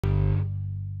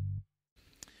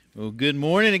Well, good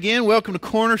morning again. Welcome to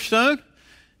Cornerstone.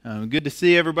 Good to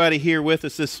see everybody here with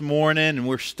us this morning. And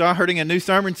we're starting a new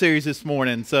sermon series this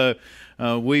morning. So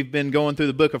we've been going through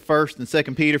the book of 1st and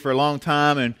 2nd Peter for a long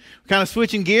time. And we're kind of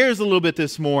switching gears a little bit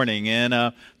this morning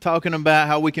and talking about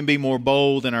how we can be more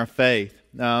bold in our faith.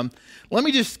 Let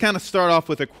me just kind of start off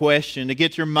with a question to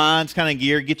get your minds kind of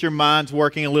geared, get your minds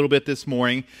working a little bit this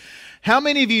morning. How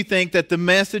many of you think that the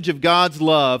message of God's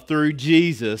love through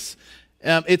Jesus,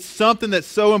 it's something that's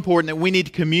so important that we need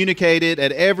to communicate it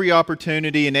at every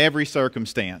opportunity and every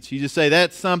circumstance? You just say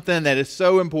that's something that is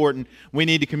so important, we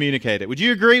need to communicate it. Would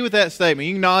you agree with that statement?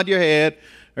 You can nod your head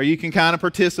or you can kind of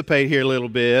participate here a little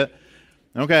bit.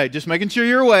 Okay, just making sure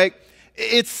you're awake.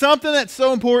 It's something that's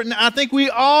so important. I think we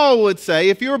all would say,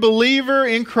 if you're a believer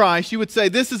in Christ, you would say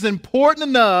this is important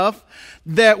enough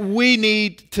that we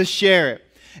need to share it.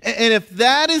 And if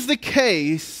that is the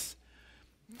case,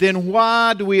 then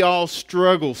why do we all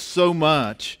struggle so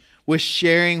much with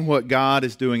sharing what God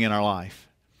is doing in our life?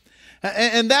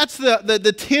 And that's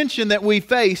the tension that we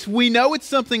face. We know it's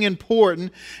something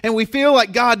important, and we feel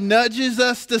like God nudges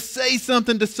us to say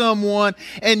something to someone,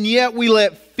 and yet we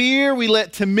let fear, we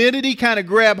let timidity kind of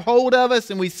grab hold of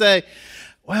us, and we say,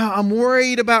 well, I'm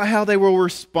worried about how they will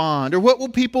respond, or what will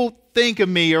people think of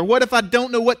me, or what if I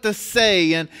don't know what to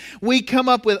say? And we come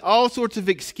up with all sorts of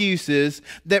excuses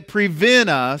that prevent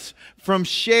us from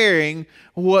sharing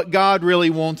what God really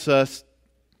wants us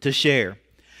to share.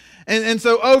 And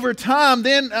so over time,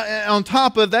 then on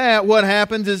top of that, what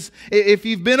happens is if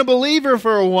you've been a believer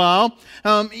for a while,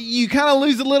 you kind of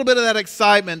lose a little bit of that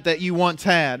excitement that you once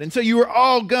had. And so you were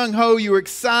all gung-ho, you were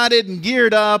excited and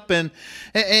geared up and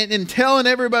telling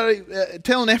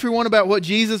everyone about what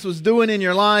Jesus was doing in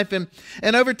your life. And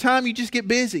over time, you just get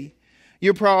busy.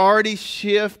 Your priorities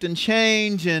shift and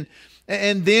change,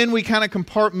 and then we kind of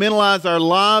compartmentalize our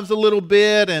lives a little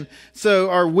bit. And so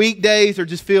our weekdays are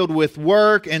just filled with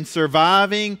work and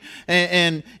surviving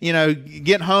and you know,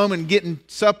 getting home and getting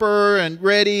supper and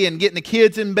ready and getting the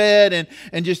kids in bed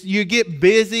and just you get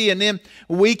busy. And then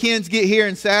weekends get here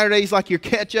and Saturday's like your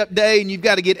catch-up day and you've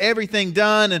got to get everything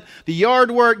done and the yard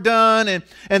work done.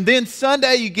 And then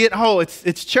Sunday you get home.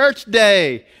 It's church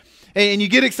day. And you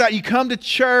get excited, you come to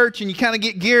church and you kind of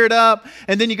get geared up,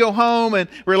 and then you go home and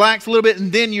relax a little bit,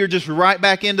 and then you're just right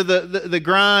back into the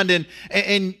grind,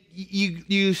 and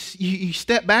you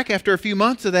step back after a few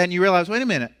months of that and you realize, wait a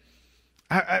minute,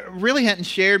 I really hadn't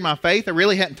shared my faith, I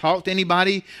really hadn't talked to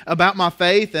anybody about my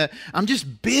faith, I'm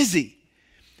just busy.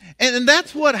 And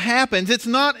that's what happens. It's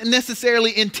not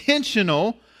necessarily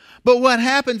intentional, but what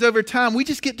happens over time, we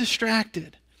just get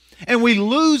distracted and we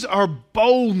lose our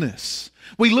boldness.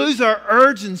 We lose our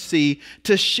urgency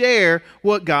to share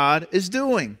what God is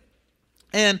doing.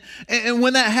 And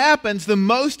when that happens, the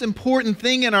most important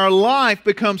thing in our life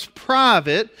becomes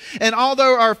private. And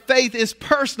although our faith is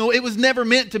personal, it was never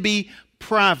meant to be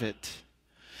private.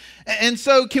 And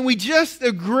so can we just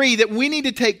agree that we need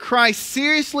to take Christ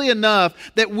seriously enough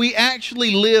that we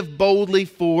actually live boldly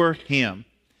for Him?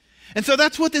 And so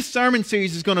that's what this sermon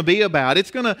series is going to be about.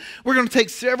 We're going to take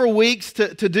several weeks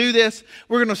to do this.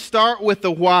 We're going to start with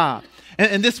the why.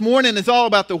 And this morning is all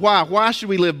about the why. Why should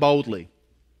we live boldly?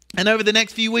 And over the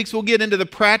next few weeks, we'll get into the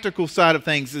practical side of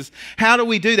things. Is how do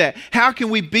we do that? How can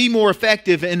we be more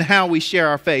effective in how we share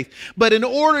our faith? But in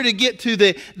order to get to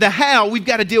the how, we've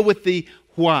got to deal with the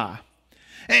why.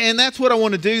 And that's what I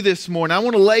want to do this morning. I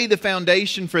want to lay the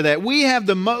foundation for that. We have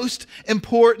the most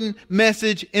important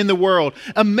message in the world.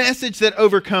 A message that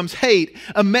overcomes hate.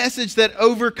 A message that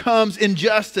overcomes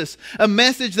injustice. A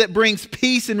message that brings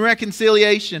peace and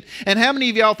reconciliation. And how many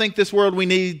of y'all think this world we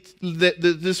need,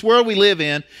 this world we live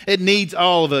in, it needs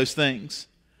all of those things?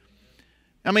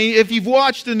 I mean, if you've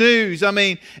watched the news, I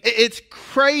mean, it's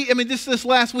crazy. I mean, this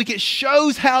last week, it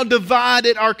shows how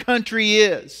divided our country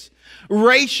is.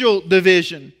 Racial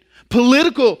division,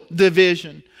 political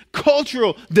division,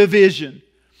 cultural division.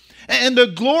 And the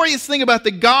glorious thing about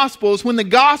the gospel is when the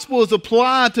gospel is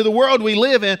applied to the world we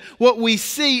live in, what we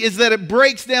see is that it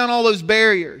breaks down all those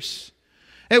barriers.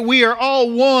 And we are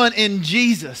all one in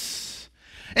Jesus.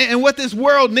 And what this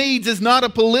world needs is not a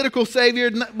political savior,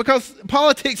 because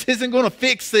politics isn't going to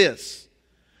fix this.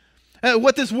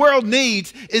 What this world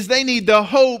needs is they need the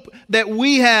hope that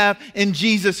we have in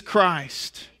Jesus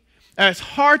Christ. As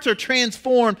hearts are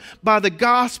transformed by the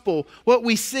gospel, what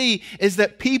we see is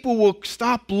that people will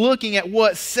stop looking at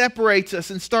what separates us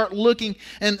and start looking,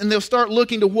 and they'll start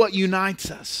looking to what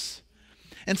unites us.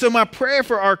 And so my prayer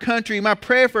for our country, my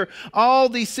prayer for all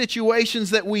these situations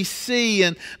that we see,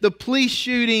 and the police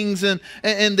shootings and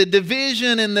the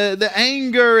division and the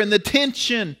anger and the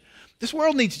tension, this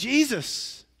world needs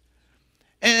Jesus.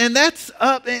 And that's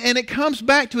up, and it comes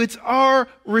back to it's our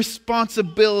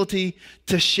responsibility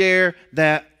to share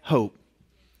that hope.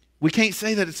 We can't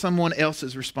say that it's someone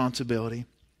else's responsibility.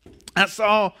 I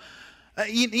saw,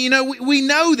 we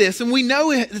know this, and we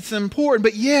know it's important,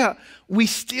 but yeah, we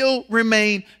still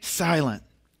remain silent.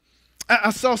 I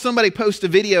saw somebody post a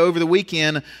video over the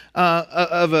weekend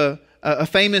of a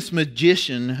famous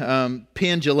magician,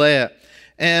 Penn Jillette,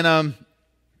 and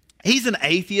he's an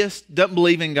atheist, doesn't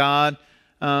believe in God.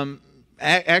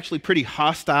 Actually pretty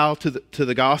hostile to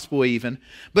the gospel even.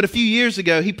 But a few years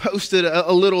ago, he posted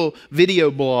a little video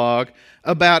blog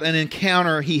about an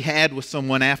encounter he had with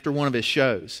someone after one of his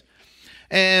shows.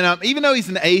 And even though he's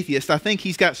an atheist, I think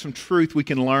he's got some truth we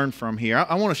can learn from here.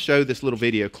 I want to show this little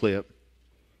video clip.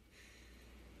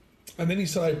 And then he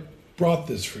said, I brought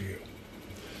this for you.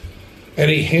 And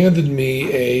he handed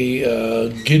me a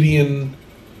Gideon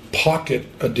Pocket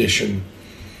Edition.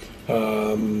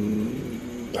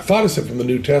 I thought it said from the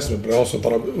New Testament, but I also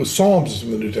thought it was Psalms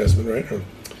from the New Testament, right? Or,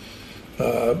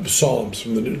 Psalms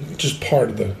from the New, just part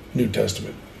of the New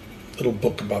Testament. Little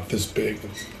book about this big,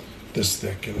 this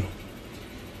thick, you know.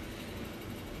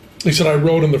 He said, I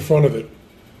wrote in the front of it,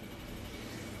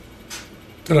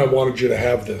 and I wanted you to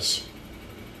have this.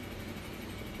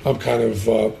 I'm kind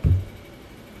of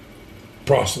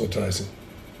proselytizing.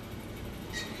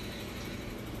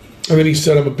 And then he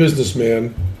said, I'm a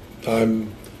businessman.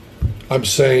 I'm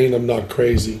sane, I'm not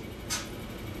crazy.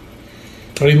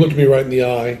 And he looked me right in the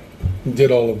eye and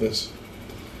did all of this.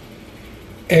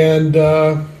 And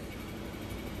it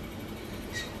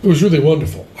was really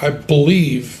wonderful. I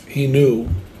believe he knew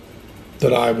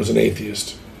that I was an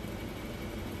atheist.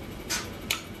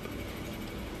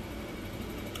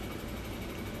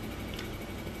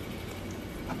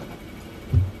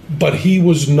 But he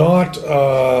was not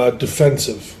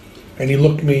defensive. And he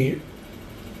looked me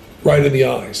right in the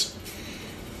eyes.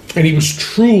 And he was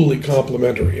truly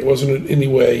complimentary. It wasn't in any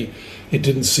way, it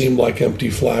didn't seem like empty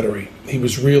flattery. He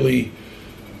was really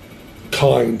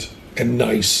kind and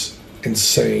nice and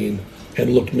sane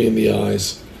and looked me in the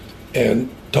eyes and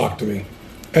talked to me.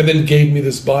 And then gave me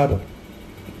this Bible.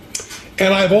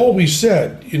 And I've always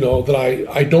said, that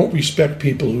I don't respect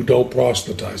people who don't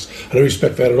proselytize. I don't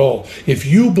respect that at all. If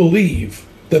you believe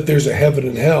that there's a heaven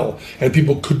and hell and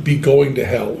people could be going to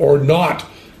hell or not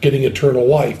getting eternal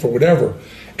life or whatever,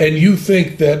 and you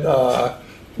think that,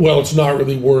 it's not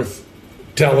really worth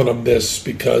telling them this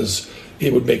because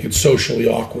it would make it socially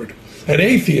awkward. And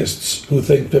atheists who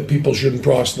think that people shouldn't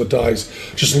proselytize,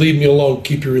 just leave me alone,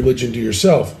 keep your religion to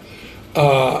yourself.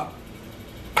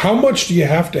 How much do you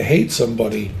have to hate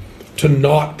somebody to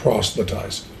not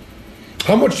proselytize?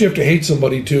 How much do you have to hate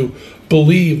somebody to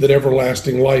believe that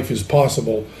everlasting life is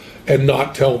possible and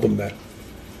not tell them that?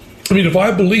 I mean, if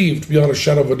I believed beyond a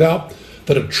shadow of a doubt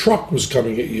that a truck was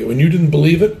coming at you and you didn't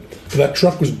believe it, that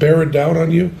truck was bearing down on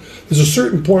you, there's a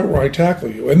certain point where I tackle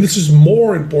you. And this is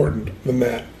more important than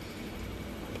that.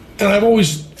 And I've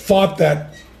always thought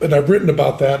that, and I've written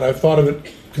about that, and I've thought of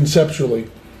it conceptually.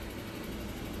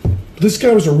 But this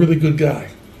guy was a really good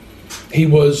guy. He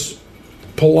was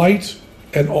polite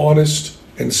and honest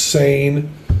and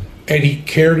sane, and he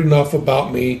cared enough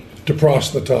about me to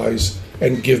proselytize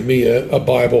and give me a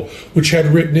Bible, which had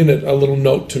written in it a little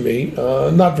note to me,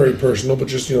 not very personal, but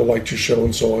just, liked your show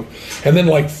and so on. And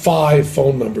then 5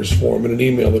 phone numbers for him and an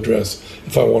email address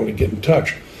if I wanted to get in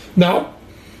touch. Now,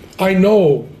 I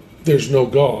know there's no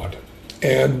God,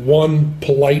 and one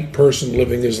polite person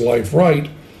living his life right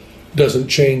doesn't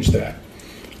change that.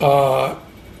 But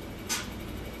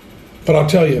I'll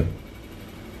tell you,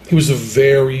 he was a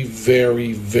very,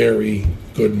 very, very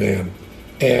good man.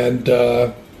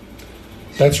 And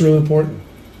that's really important.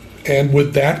 And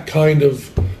with that kind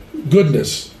of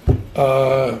goodness,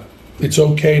 it's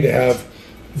okay to have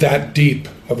that deep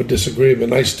of a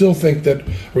disagreement. I still think that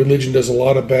religion does a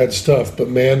lot of bad stuff, but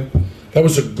man, that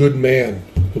was a good man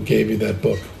who gave me that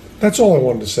book. That's all I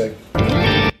wanted to say.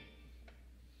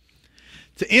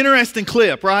 It's an interesting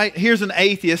clip, right? Here's an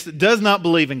atheist that does not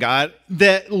believe in God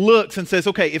that looks and says,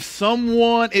 okay,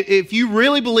 if you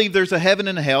really believe there's a heaven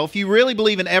and a hell, if you really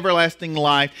believe in everlasting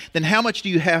life, then how much do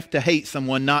you have to hate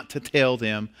someone not to tell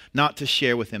them, not to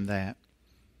share with them that?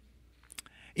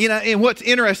 And what's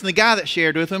interesting, the guy that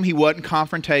shared with him, he wasn't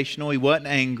confrontational, he wasn't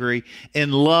angry.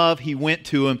 In love, he went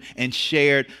to him and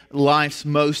shared life's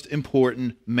most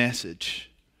important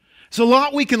message. There's a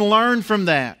lot we can learn from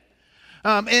that.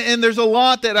 And there's a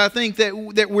lot that I think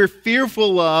that we're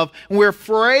fearful of, and we're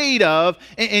afraid of,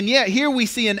 and yet here we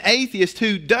see an atheist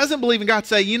who doesn't believe in God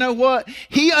say, you know what?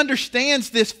 He understands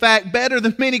this fact better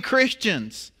than many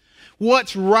Christians.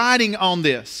 What's riding on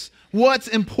this? What's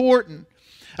important?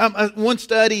 One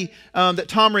study that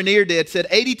Tom Rainier did said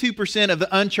 82% of the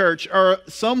unchurched are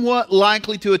somewhat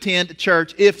likely to attend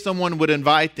church if someone would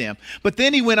invite them. But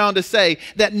then he went on to say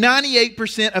that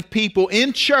 98% of people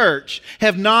in church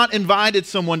have not invited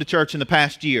someone to church in the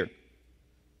past year.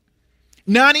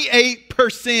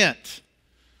 98%.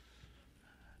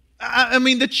 I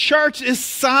mean, the church is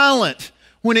silent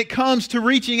when it comes to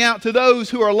reaching out to those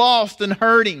who are lost and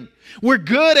hurting. We're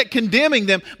good at condemning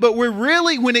them, but we're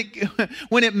really, when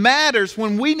it matters,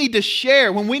 when we need to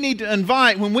share, when we need to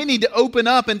invite, when we need to open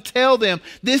up and tell them,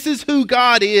 this is who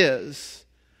God is.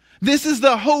 This is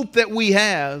the hope that we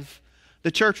have.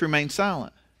 The church remains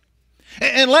silent.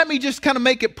 And let me just kind of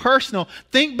make it personal.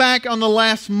 Think back on the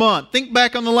last month. Think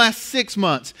back on the last 6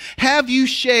 months. Have you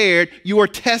shared your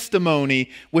testimony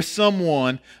with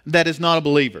someone that is not a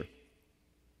believer?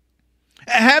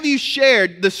 Have you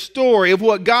shared the story of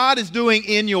what God is doing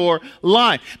in your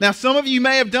life? Now, some of you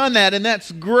may have done that, and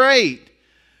that's great.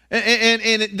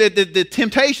 And the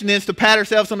temptation is to pat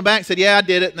ourselves on the back and say, yeah, I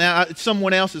did it. Now it's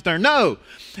someone else's turn. No.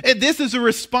 This is a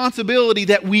responsibility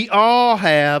that we all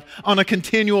have on a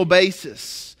continual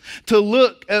basis, to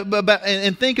look about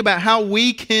and think about how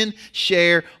we can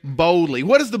share boldly.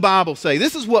 What does the Bible say?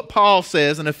 This is what Paul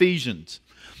says in Ephesians.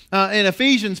 In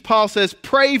Ephesians, Paul says,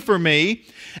 pray for me.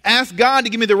 Ask God to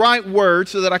give me the right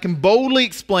words so that I can boldly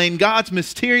explain God's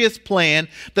mysterious plan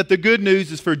that the good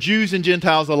news is for Jews and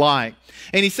Gentiles alike.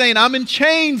 And he's saying, I'm in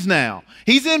chains now.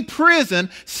 He's in prison,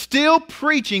 still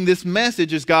preaching this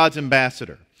message as God's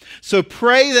ambassador. So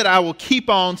pray that I will keep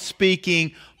on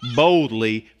speaking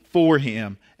boldly for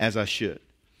him as I should.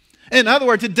 In other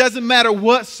words, it doesn't matter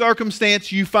what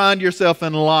circumstance you find yourself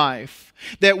in life,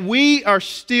 that we are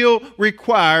still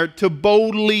required to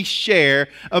boldly share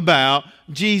about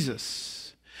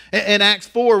Jesus. In Acts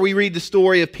 4, we read the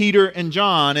story of Peter and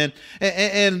John,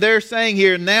 and they're saying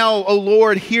here, now, O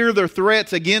Lord, hear their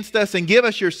threats against us and give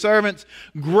us your servants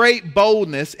great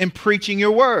boldness in preaching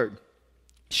your word.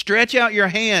 Stretch out your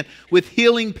hand with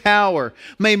healing power.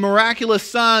 May miraculous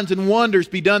signs and wonders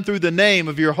be done through the name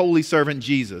of your holy servant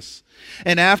Jesus.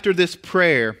 And after this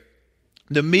prayer,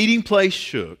 the meeting place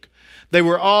shook. They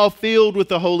were all filled with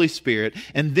the Holy Spirit,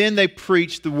 and then they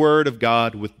preached the word of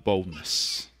God with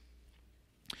boldness.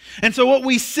 And so what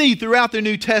we see throughout the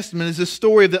New Testament is the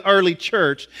story of the early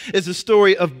church, is a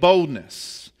story of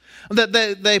boldness.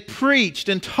 That they preached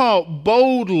and taught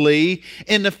boldly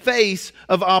in the face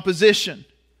of opposition.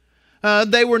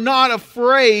 They were not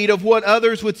afraid of what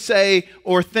others would say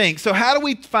or think. So how do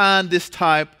we find this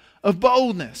type of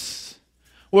boldness?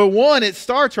 Well, one, it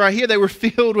starts right here. They were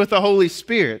filled with the Holy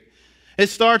Spirit. It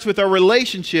starts with our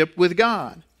relationship with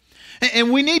God.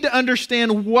 And we need to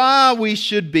understand why we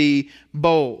should be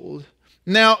bold.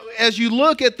 Now, as you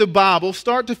look at the Bible,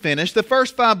 start to finish, the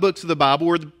first 5 books of the Bible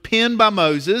were penned by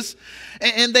Moses,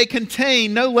 and they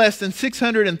contain no less than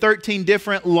 613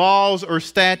 different laws or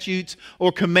statutes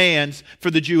or commands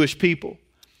for the Jewish people.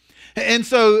 And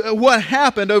so what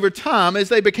happened over time is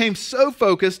they became so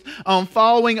focused on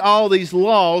following all these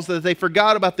laws that they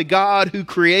forgot about the God who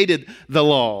created the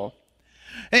law.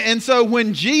 And so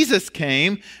when Jesus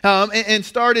came and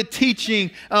started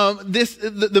teaching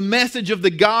the message of the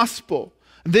gospel,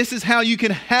 this is how you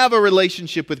can have a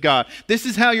relationship with God. This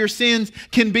is how your sins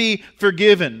can be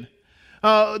forgiven.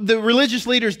 The religious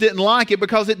leaders didn't like it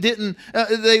because it didn't,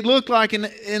 they looked like, and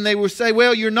they would say,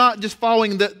 well, you're not just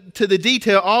following to the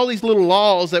detail all these little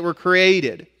laws that were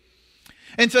created.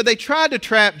 And so they tried to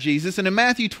trap Jesus, and in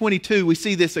Matthew 22, we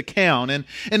see this account. And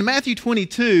in Matthew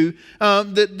 22,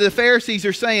 the Pharisees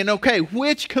are saying, okay,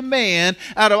 which command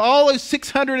out of all those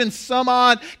 600 and some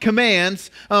odd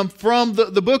commands from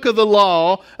the book of the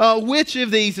law, which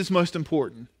of these is most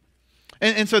important?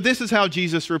 And so this is how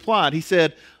Jesus replied. He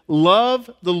said,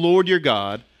 love the Lord your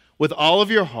God with all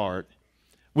of your heart,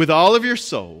 with all of your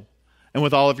soul, and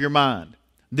with all of your mind.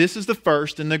 This is the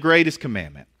first and the greatest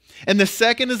commandment. And the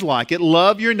second is like it,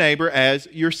 love your neighbor as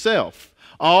yourself.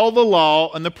 All the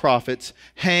law and the prophets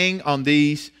hang on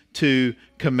these 2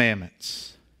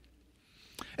 commandments.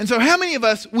 And so how many of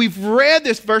us, we've read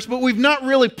this verse, but we've not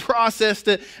really processed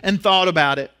it and thought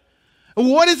about it?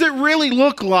 What does it really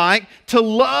look like to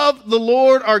love the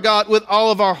Lord our God with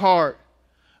all of our heart?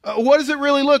 What does it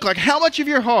really look like? How much of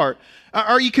your heart?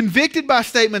 Are you convicted by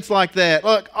statements like that?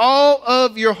 Like all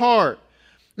of your heart.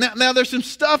 Now there's some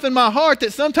stuff in my heart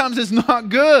that sometimes is not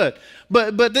good.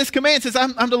 But this command says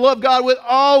I'm to love God with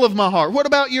all of my heart. What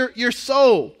about your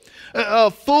soul?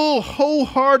 A full,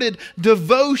 wholehearted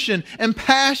devotion and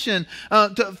passion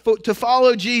to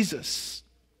follow Jesus.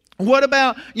 What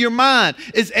about your mind?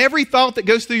 Is every thought that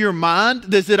goes through your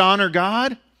mind, does it honor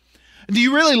God? Do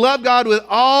you really love God with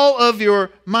all of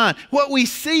your mind? What we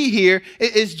see here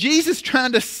is Jesus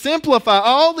trying to simplify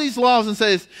all these laws and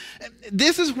says,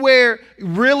 this is where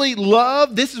really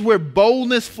love, this is where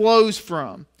boldness flows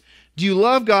from. Do you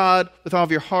love God with all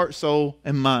of your heart, soul,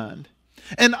 and mind?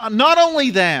 And not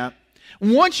only that,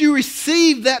 once you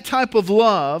receive that type of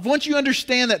love, once you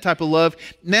understand that type of love,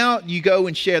 now you go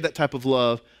and share that type of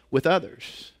love with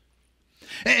others.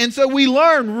 And so we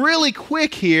learn really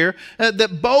quick here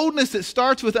that boldness that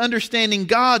starts with understanding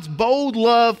God's bold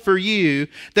love for you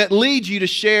that leads you to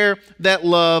share that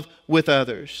love with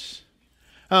others.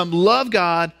 Love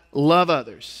God, love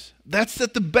others. That's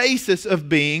at the basis of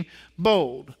being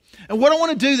bold. And what I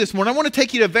want to do this morning, I want to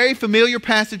take you to a very familiar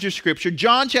passage of Scripture,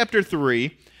 John chapter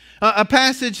 3. A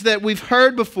passage that we've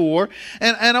heard before,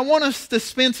 and I want us to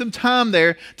spend some time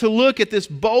there to look at this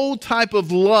bold type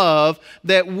of love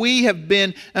that we have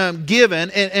been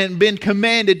given and been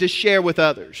commanded to share with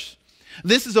others.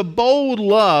 This is a bold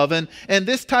love, and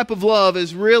this type of love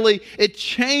is really, it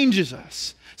changes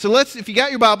us. So if you got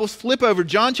your Bibles, flip over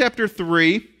John chapter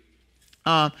 3.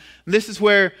 This is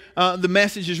where the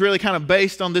message is really kind of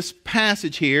based on this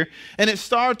passage here. And it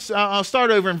starts, I'll start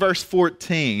over in verse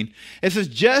 14. It says,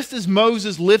 just as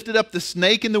Moses lifted up the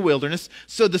snake in the wilderness,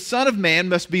 so the Son of Man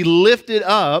must be lifted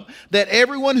up, that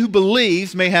everyone who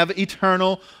believes may have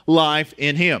eternal life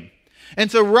in him. And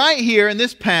so right here in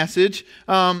this passage,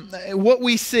 what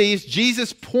we see is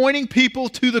Jesus pointing people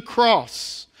to the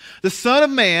cross. The Son of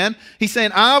Man, he's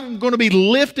saying, I'm going to be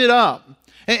lifted up.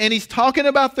 And he's talking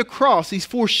about the cross. He's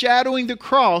foreshadowing the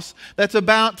cross that's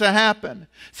about to happen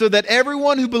so that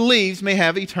everyone who believes may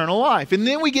have eternal life. And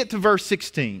then we get to verse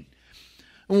 16.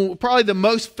 Probably the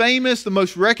most famous, the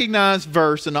most recognized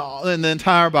verse in the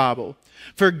entire Bible.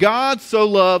 For God so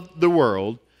loved the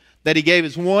world that he gave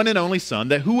his one and only Son,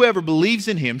 that whoever believes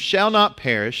in him shall not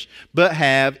perish, but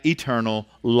have eternal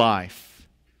life.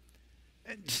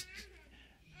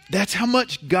 That's how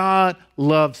much God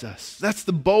loves us. That's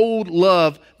the bold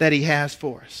love that he has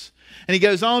for us. And he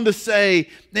goes on to say,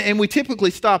 and we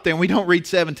typically stop there and we don't read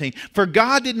 17. For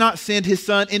God did not send his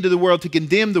Son into the world to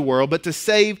condemn the world, but to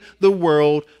save the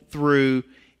world through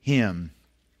him.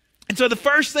 And so the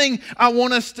first thing I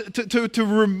want us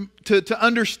to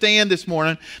understand this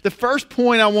morning, the first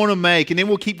point I want to make, and then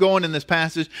we'll keep going in this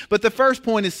passage, but the first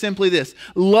point is simply this: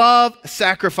 love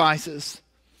sacrifices.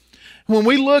 When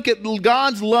we look at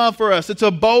God's love for us, it's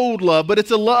a bold love, but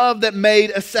it's a love that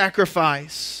made a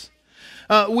sacrifice.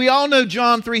 We all know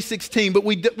John 3:16, but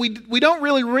we don't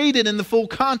really read it in the full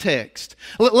context.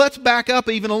 Let's back up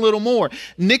even a little more.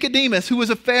 Nicodemus, who was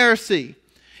a Pharisee,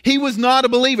 he was not a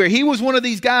believer. He was one of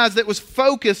these guys that was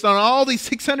focused on all these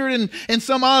 600 and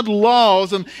some odd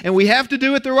laws, and we have to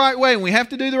do it the right way, and we have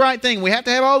to do the right thing. We have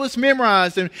to have all this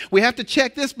memorized, and we have to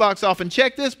check this box off and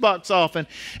check this box off. And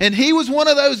he was one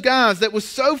of those guys that was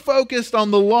so focused on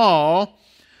the law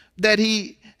that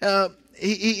he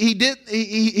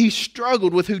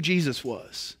struggled with who Jesus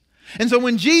was. And so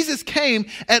when Jesus came,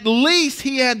 at least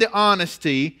he had the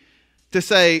honesty to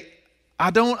say, I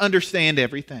don't understand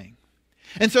everything.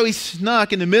 And so he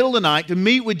snuck in the middle of the night to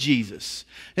meet with Jesus.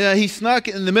 He snuck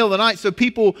in the middle of the night so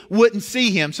people wouldn't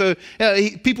see him. So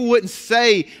people wouldn't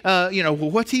say, well,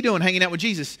 what's he doing hanging out with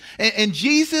Jesus? And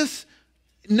Jesus,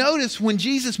 notice when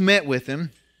Jesus met with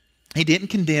him, he didn't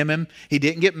condemn him. He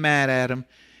didn't get mad at him.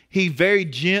 He very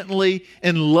gently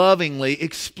and lovingly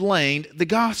explained the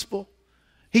gospel.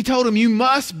 He told him, you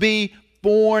must be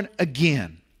born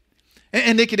again.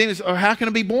 And Nicodemus, or how can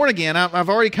I be born again? I've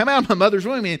already come out of my mother's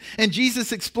womb. And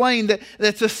Jesus explained that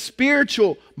that's a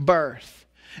spiritual birth.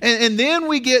 And then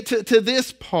we get to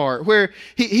this part where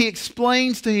he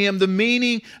explains to him the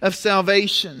meaning of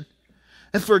salvation.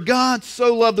 And for God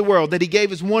so loved the world that he gave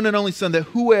his one and only Son, that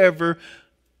whoever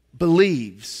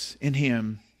believes in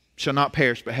him shall not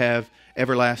perish but have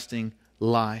everlasting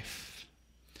life.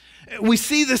 We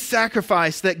see the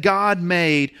sacrifice that God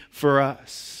made for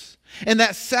us. And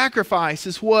that sacrifice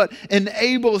is what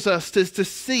enables us to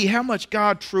see how much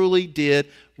God truly did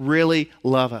really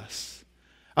love us.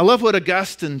 I love what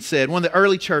Augustine said, one of the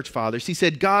early church fathers. He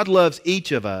said, God loves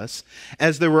each of us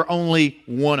as there were only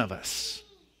one of us.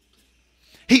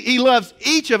 He loves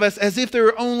each of us as if there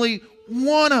were only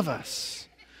one of us.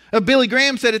 Billy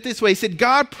Graham said it this way. He said,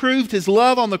 God proved his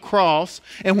love on the cross,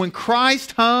 and when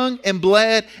Christ hung and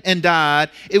bled and died,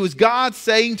 it was God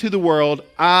saying to the world,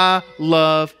 I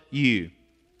love you.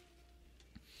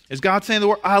 Is God saying to the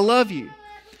world, I love you?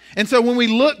 And so when we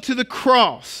look to the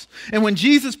cross, and when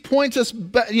Jesus points us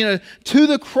to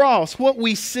the cross, what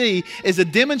we see is a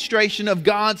demonstration of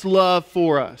God's love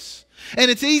for us. And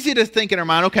it's easy to think in our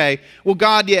mind, okay, well,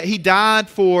 God, yeah, he died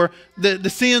for the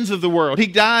sins of the world. He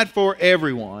died for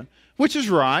everyone, which is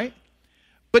right.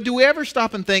 But do we ever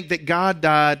stop and think that God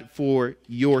died for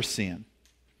your sin?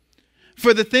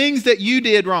 For the things that you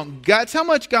did wrong. That's how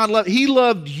much God loved. He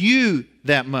loved you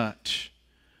that much.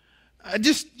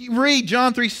 Just read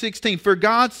John 3:16. For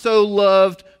God so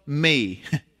loved me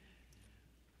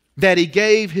that he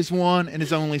gave his one and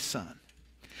his only son.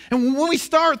 And when we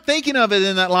start thinking of it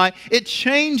in that light, it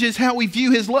changes how we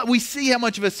view his love. We see how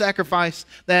much of a sacrifice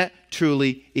that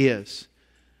truly is.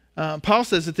 Paul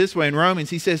says it this way in Romans.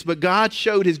 He says, but God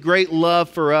showed his great love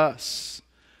for us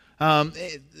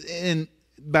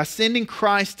by sending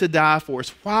Christ to die for us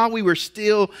while we were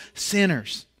still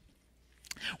sinners.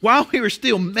 While we were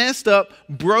still messed up,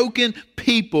 broken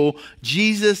people,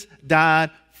 Jesus died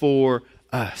for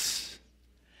us.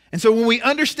 And so when we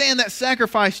understand that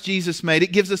sacrifice Jesus made,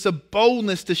 it gives us a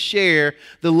boldness to share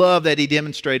the love that he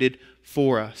demonstrated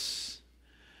for us.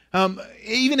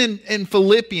 Even in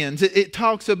Philippians, it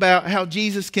talks about how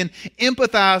Jesus can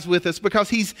empathize with us because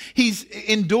he's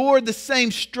endured the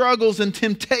same struggles and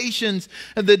temptations,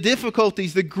 and the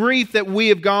difficulties, the grief that we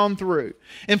have gone through.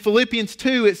 In Philippians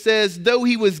 2, it says, though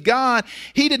he was God,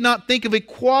 he did not think of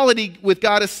equality with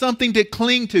God as something to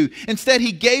cling to. Instead,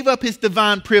 he gave up his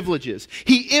divine privileges.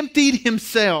 He emptied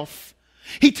himself.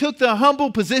 He took the humble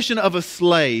position of a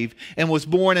slave and was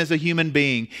born as a human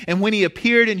being. And when he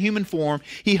appeared in human form,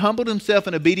 he humbled himself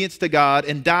in obedience to God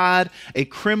and died a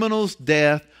criminal's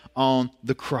death on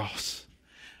the cross.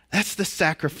 That's the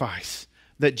sacrifice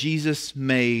that Jesus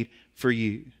made for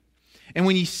you. And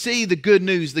when you see the good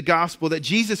news, the gospel, that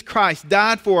Jesus Christ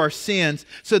died for our sins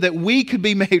so that we could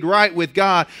be made right with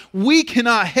God, we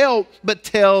cannot help but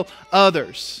tell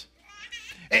others.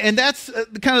 And that's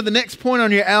kind of the next point on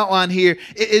your outline here,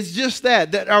 is just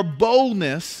that our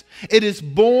boldness, it is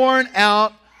born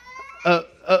out,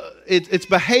 it's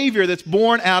behavior that's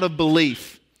born out of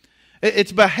belief.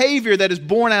 It's behavior that is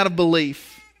born out of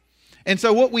belief. And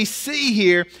so what we see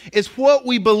here is what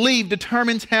we believe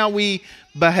determines how we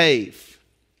behave.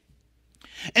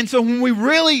 And so when we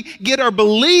really get our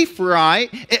belief right,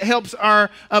 it helps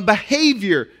our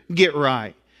behavior get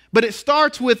right. But it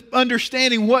starts with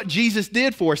understanding what Jesus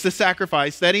did for us, the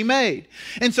sacrifice that he made.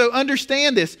 And so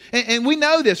understand this, and we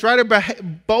know this, right?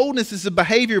 Boldness is a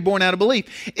behavior born out of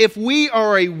belief. If we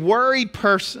are a worried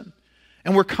person,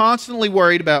 and we're constantly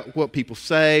worried about what people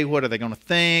say, what are they going to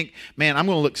think? Man, I'm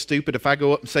going to look stupid if I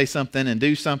go up and say something and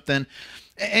do something.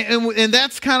 And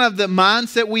that's kind of the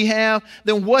mindset we have.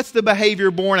 Then what's the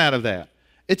behavior born out of that?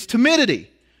 It's timidity.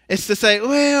 It's to say,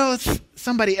 well,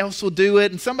 somebody else will do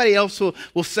it, and somebody else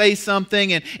will say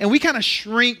something, and we kind of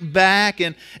shrink back,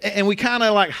 and we kind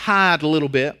of like hide a little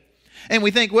bit. And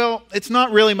we think, well, it's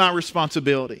not really my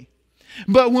responsibility.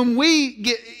 But when we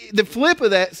get the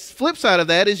flip side of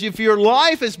that is if your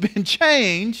life has been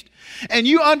changed and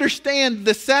you understand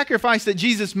the sacrifice that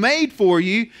Jesus made for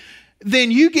you, then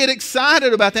you get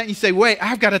excited about that and you say, wait,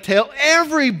 I've got to tell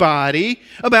everybody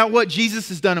about what Jesus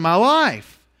has done in my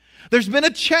life. There's been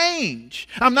a change.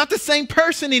 I'm not the same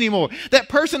person anymore. That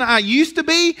person I used to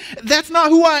be, that's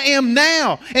not who I am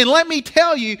now. And let me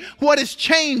tell you what has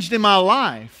changed in my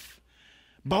life.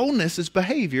 Boldness is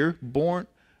behavior born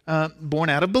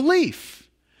out of belief.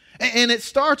 And it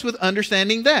starts with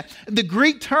understanding that. The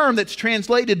Greek term that's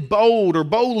translated bold or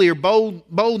boldly or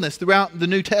boldness throughout the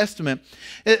New Testament,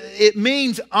 it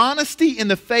means honesty in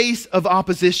the face of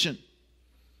opposition.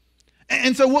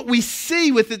 And so what we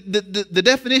see with the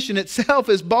definition itself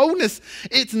is boldness.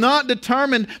 It's not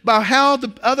determined by how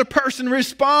the other person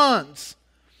responds.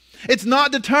 It's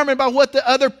not determined by what the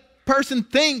other person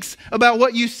thinks about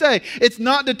what you say. It's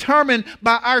not determined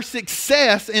by our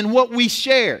success in what we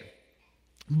share.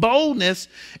 Boldness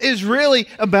is really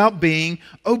about being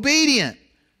obedient.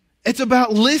 It's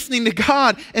about listening to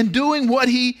God and doing what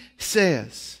he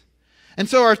says. And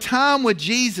so our time with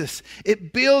Jesus,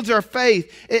 it builds our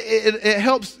faith. It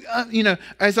helps,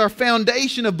 as our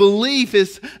foundation of belief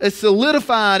is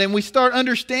solidified and we start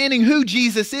understanding who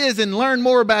Jesus is and learn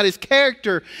more about his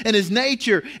character and his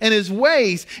nature and his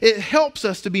ways. It helps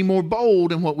us to be more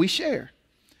bold in what we share.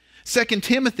 2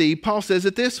 Timothy, Paul says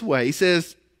it this way. He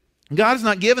says, God has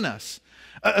not given us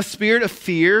a spirit of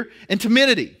fear and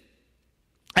timidity.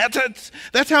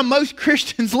 That's how most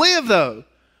Christians live, though.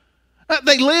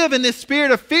 They live in this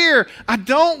spirit of fear. I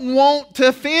don't want to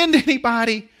offend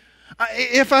anybody.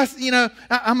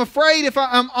 I'm afraid if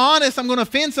I'm honest, I'm going to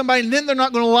offend somebody, and then they're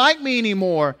not going to like me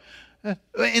anymore.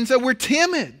 And so we're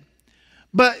timid.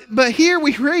 But here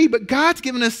we read, but God's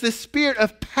given us this spirit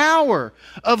of power,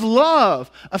 of love,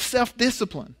 of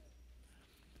self-discipline.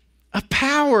 of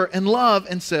power and love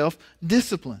and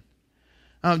self-discipline.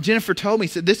 Jennifer told me,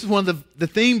 said this is one of the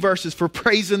theme verses for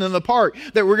Praising in the Park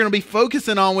that we're going to be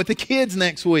focusing on with the kids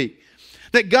next week.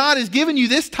 That God has given you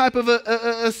this type of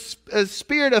a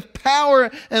spirit of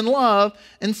power and love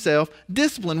and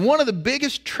self-discipline. One of the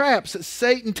biggest traps that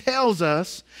Satan tells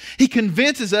us, he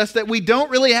convinces us that we don't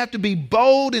really have to be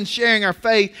bold in sharing our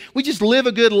faith. We just live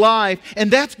a good life, and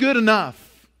that's good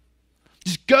enough.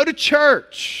 Just go to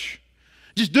church.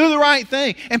 Just do the right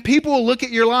thing. And people will look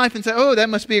at your life and say, oh, that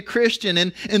must be a Christian.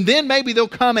 And then maybe they'll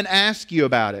come and ask you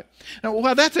about it. Now,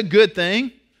 well, that's a good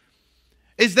thing.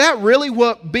 Is that really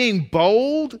what being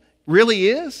bold really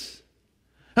is?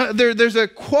 There's a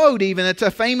quote even, it's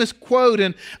a famous quote,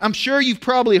 and I'm sure you've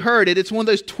probably heard it. It's one of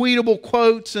those tweetable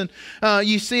quotes, and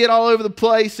you see it all over the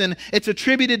place, and it's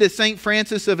attributed to St.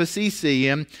 Francis of Assisi,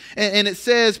 and it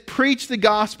says, preach the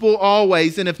gospel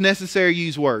always, and if necessary,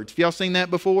 use words. Have y'all seen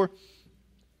that before?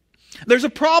 There's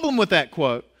a problem with that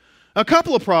quote. A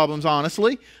couple of problems,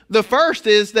 honestly. The first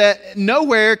is that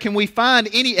nowhere can we find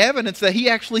any evidence that he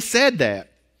actually said that.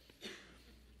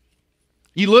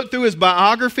 You look through his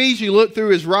biographies, you look through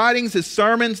his writings, his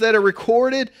sermons that are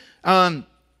recorded.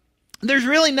 There's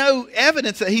really no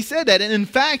evidence that he said that. And in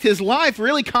fact, his life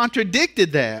really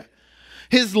contradicted that.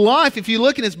 His life, if you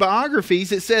look in his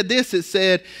biographies, it said this. It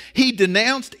said, he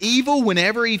denounced evil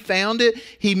whenever he found it.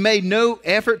 He made no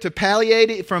effort to palliate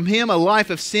it. From him, a life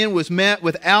of sin was met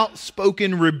with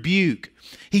outspoken rebuke.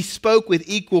 He spoke with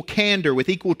equal candor, with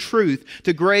equal truth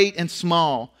to great and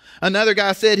small. Another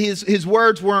guy said his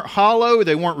words weren't hollow,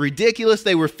 they weren't ridiculous,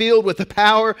 they were filled with the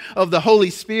power of the Holy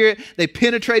Spirit. They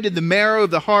penetrated the marrow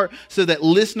of the heart so that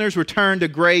listeners returned to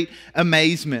great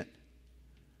amazement.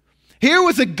 Here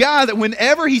was a guy that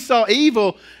whenever he saw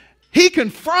evil, he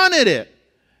confronted it.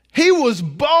 He was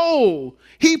bold.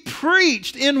 He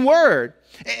preached in word.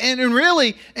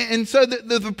 And so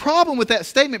the problem with that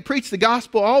statement, preach the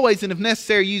gospel always, and if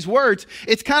necessary, use words,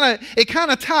 it kind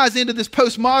of ties into this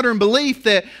postmodern belief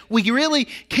that we really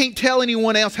can't tell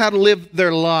anyone else how to live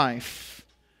their life.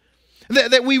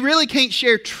 That we really can't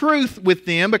share truth with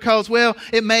them because, well,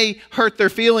 it may hurt their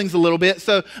feelings a little bit.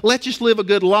 So let's just live a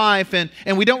good life and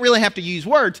we don't really have to use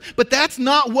words. But that's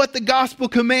not what the gospel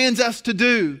commands us to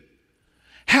do.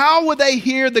 How will they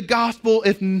hear the gospel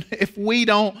if we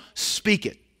don't speak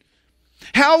it?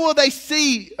 How will they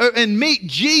see and meet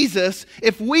Jesus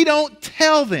if we don't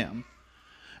tell them?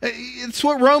 It's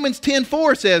what Romans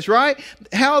 10:4 says, right?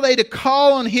 How are they to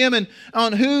call on him and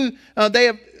on who they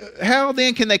have? How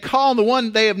then can they call on the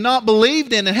one they have not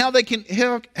believed in? And how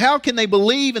can they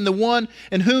believe in the one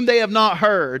in whom they have not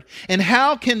heard? And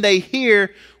how can they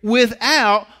hear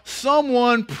without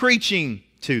someone preaching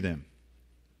to them?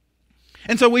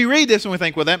 And so we read this and we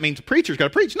think, well, that means a preacher's got to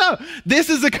preach. No,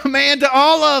 this is a command to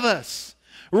all of us.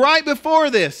 Right before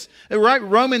this, right,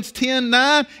 Romans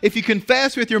 10:9, if you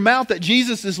confess with your mouth that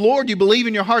Jesus is Lord, you believe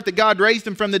in your heart that God raised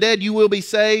him from the dead, you will be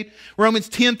saved. Romans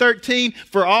 10:13,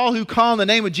 for all who call on the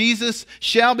name of Jesus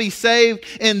shall be saved.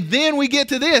 And then we get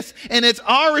to this, and it's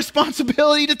our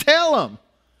responsibility to tell them.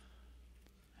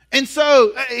 And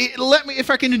so, if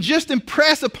I can just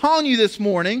impress upon you this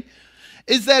morning,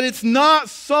 is that it's not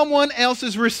someone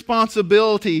else's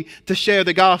responsibility to share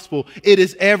the gospel. It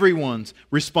is everyone's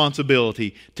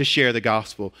responsibility to share the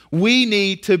gospel. We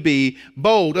need to be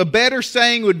bold. A better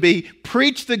saying would be,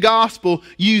 preach the gospel,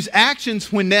 use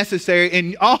actions when necessary,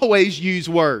 and always use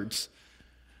words.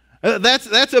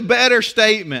 That's a better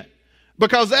statement,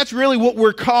 because that's really what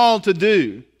we're called to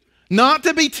do. Not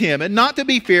to be timid, not to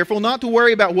be fearful, not to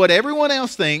worry about what everyone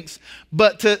else thinks,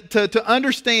 but to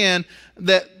understand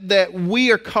that we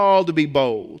are called to be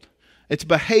bold. It's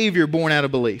behavior born out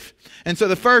of belief. And so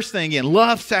the first thing, again,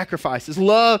 love sacrifices.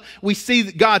 Love, we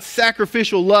see God's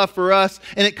sacrificial love for us,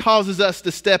 and it causes us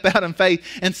to step out in faith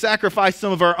and sacrifice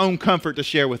some of our own comfort to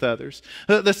share with others.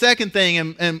 The second thing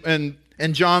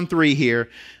in John 3 here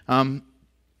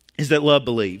is that love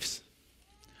believes.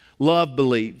 Love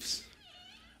believes.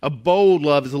 A bold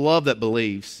love is a love that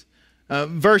believes.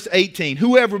 Verse 18,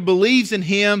 whoever believes in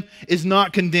him is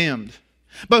not condemned.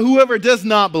 But whoever does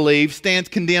not believe stands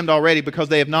condemned already, because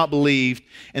they have not believed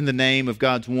in the name of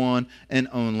God's one and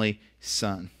only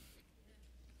Son.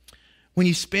 When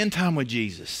you spend time with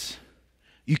Jesus,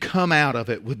 you come out of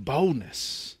it with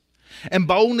boldness. And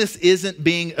boldness isn't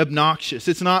being obnoxious.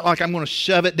 It's not like I'm going to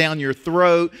shove it down your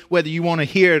throat, whether you want to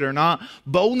hear it or not.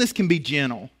 Boldness can be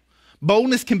gentle.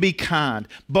 Boldness can be kind.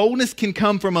 Boldness can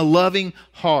come from a loving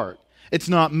heart. It's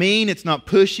not mean. It's not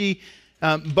pushy.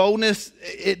 Boldness,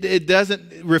 it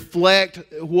doesn't reflect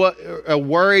a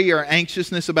worry or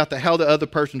anxiousness about how the other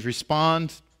person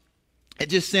responds. It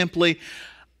just simply,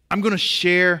 I'm going to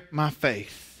share my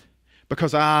faith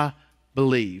because I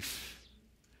believe.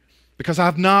 Because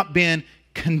I've not been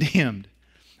condemned.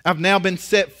 I've now been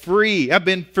set free. I've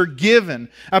been forgiven.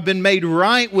 I've been made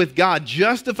right with God,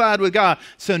 justified with God.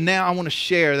 So now I want to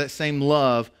share that same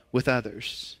love with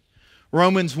others.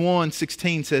 Romans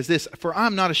 1:16 says this, "For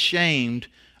I'm not ashamed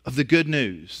of the good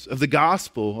news, of the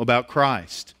gospel about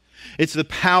Christ. It's the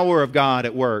power of God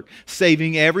at work,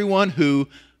 saving everyone who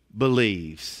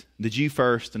believes, the Jew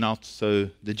first and also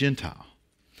the Gentile."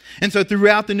 And so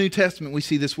throughout the New Testament, we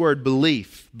see this word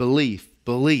belief, belief,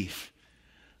 belief.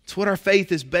 It's what our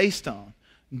faith is based on.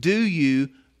 Do you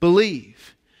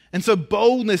believe? And so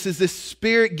boldness is this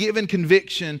Spirit-given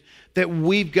conviction that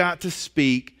we've got to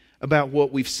speak about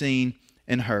what we've seen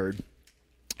and heard.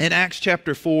 In Acts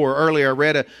chapter 4, earlier I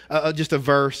read just a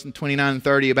verse in 29 and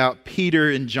 30 about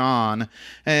Peter and John.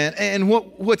 And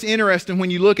what's interesting when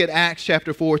you look at Acts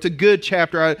chapter 4, it's a good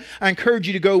chapter. I encourage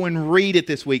you to go and read it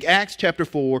this week. Acts chapter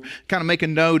 4, kind of make a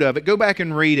note of it. Go back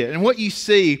and read it. And what you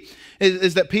see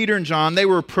is that Peter and John, they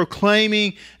were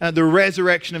proclaiming the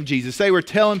resurrection of Jesus. They were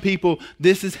telling people,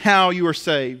 this is how you are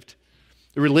saved.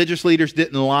 The religious leaders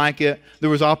didn't like it. There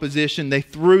was opposition. They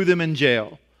threw them in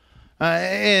jail.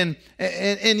 And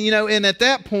at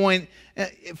that point,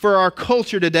 for our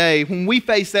culture today, when we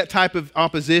face that type of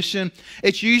opposition,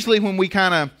 it's usually when we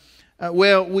kind of,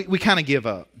 we kind of give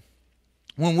up.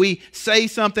 When we say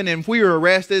something and if we are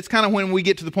arrested, it's kind of when we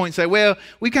get to the point and say, well,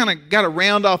 we kind of got to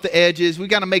round off the edges. We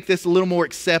got to make this a little more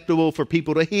acceptable for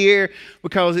people to hear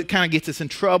because it kind of gets us in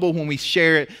trouble when we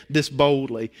share it this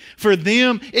boldly. For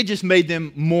them, it just made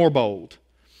them more bold.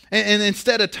 And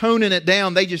instead of toning it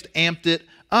down, they just amped it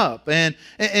up.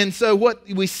 And so what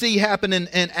we see happen in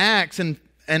Acts, in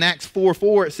Acts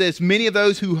 4:4, it says, many of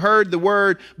those who heard the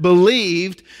word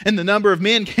believed, and the number of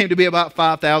men came to be about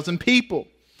 5,000 people.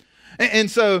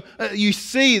 And so you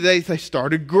see they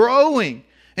started growing.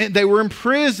 And they were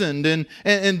imprisoned, and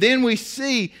then we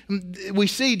see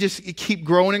just keep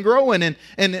growing and growing. And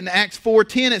in Acts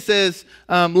 4:10 it says,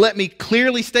 "Let me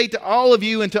clearly state to all of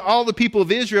you and to all the people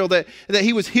of Israel that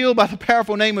he was healed by the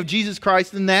powerful name of Jesus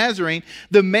Christ the Nazarene,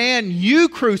 the man you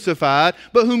crucified,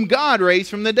 but whom God raised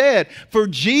from the dead. For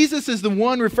Jesus is the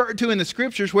one referred to in the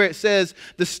Scriptures where it says,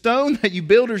 the stone that you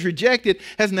builders rejected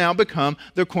has now become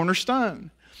the cornerstone."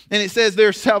 And it says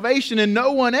there's salvation in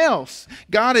no one else.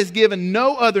 God has given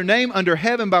no other name under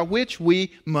heaven by which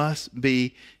we must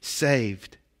be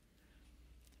saved.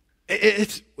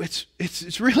 It's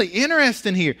really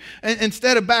interesting here.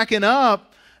 Instead of backing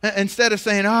up, instead of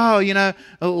saying,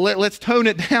 let's tone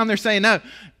it down, they're saying, no,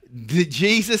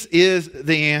 Jesus is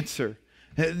the answer.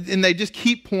 And they just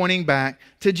keep pointing back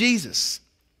to Jesus.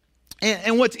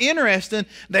 And what's interesting,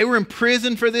 they were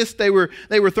imprisoned for this. They were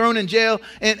thrown in jail.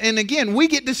 And again, we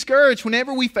get discouraged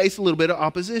whenever we face a little bit of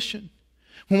opposition.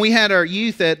 When we had our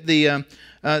youth at the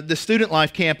student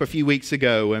life camp a few weeks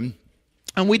ago, and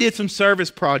we did some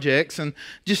service projects and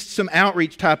just some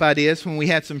outreach type ideas when we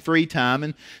had some free time.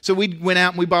 And so we went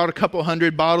out and we bought a couple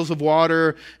hundred bottles of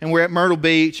water, and we're at Myrtle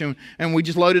Beach, and we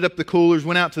just loaded up the coolers,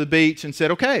 went out to the beach and said,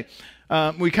 okay,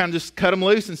 we kind of just cut them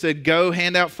loose and said, go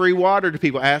hand out free water to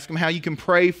people. Ask them how you can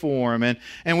pray for them.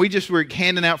 And we just were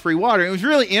handing out free water. It was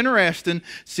really interesting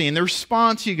seeing the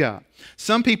response you got.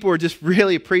 Some people were just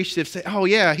really appreciative, say, oh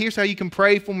yeah, here's how you can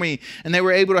pray for me. And they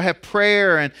were able to have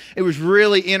prayer, and it was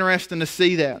really interesting to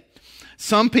see that.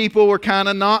 Some people were kind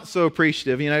of not so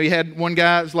appreciative. You had one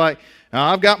guy that was like, oh,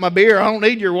 I've got my beer, I don't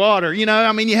need your water. You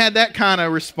had that kind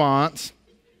of response.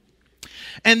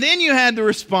 And then you had the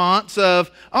response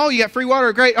of, oh, you got free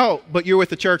water, great. Oh, but you're with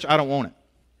the church, I don't want it.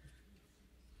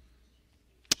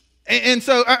 And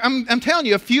so I'm telling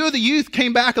you, a few of the youth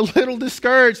came back a little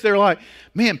discouraged. They're like,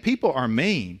 man, people are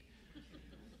mean.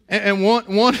 And one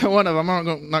of them,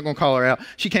 I'm not going to call her out,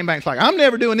 she came back and was like, I'm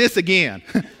never doing this again.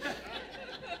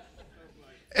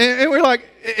 and we're like,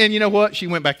 and you know what? She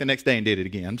went back the next day and did it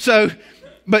again. So,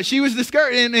 but she was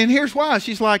discouraged, and here's why.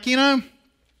 She's like,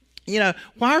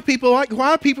 why are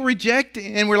people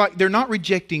rejecting? And we're like, they're not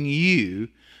rejecting you,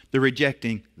 they're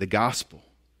rejecting the gospel.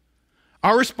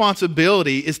 Our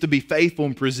responsibility is to be faithful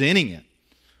in presenting it.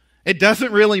 It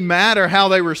doesn't really matter how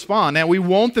they respond. Now, we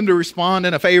want them to respond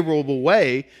in a favorable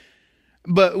way,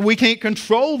 but we can't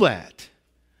control that.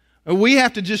 We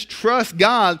have to just trust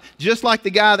God, just like the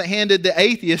guy that handed the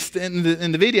atheist in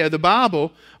the video, the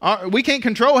Bible. We can't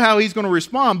control how he's going to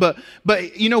respond,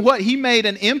 but you know what? He made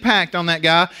an impact on that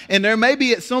guy, and there may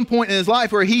be at some point in his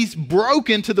life where he's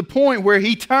broken to the point where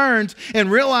he turns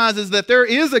and realizes that there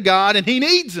is a God and he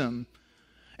needs him.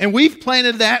 And we've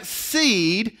planted that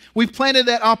seed, we've planted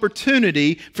that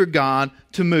opportunity for God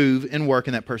to move and work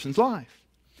in that person's life.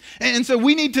 And so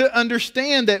we need to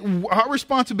understand that our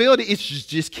responsibility is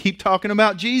just keep talking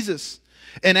about Jesus.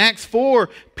 In Acts 4,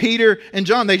 Peter and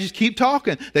John, they just keep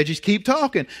talking. They just keep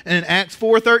talking. And in Acts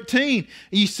 4:13,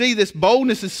 you see this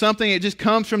boldness is something that just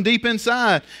comes from deep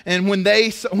inside. And when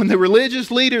the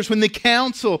religious leaders, when the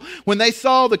council, when they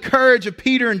saw the courage of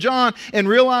Peter and John and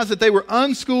realized that they were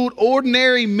unschooled,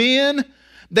 ordinary men,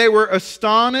 they were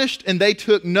astonished and they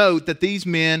took note that these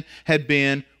men had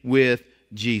been with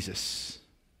Jesus.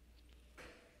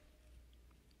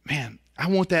 Man, I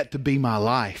want that to be my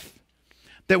life.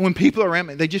 That when people are around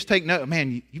me, they just take note,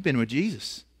 man, you've been with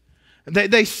Jesus.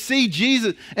 They see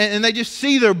Jesus and they just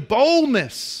see their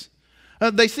boldness.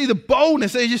 They see the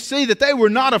boldness. They just see that they were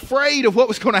not afraid of what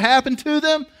was going to happen to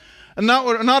them. And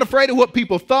not afraid of what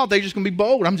people thought. They're just going to be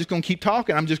bold. I'm just going to keep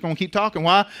talking. I'm just going to keep talking.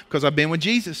 Why? Because I've been with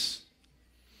Jesus.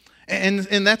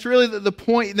 And that's really the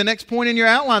point, the next point in your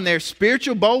outline there.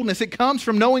 Spiritual boldness, it comes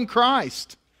from knowing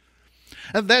Christ.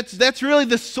 That's really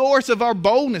the source of our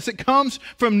boldness. It comes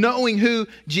from knowing who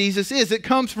Jesus is. It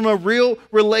comes from a real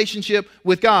relationship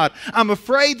with God. I'm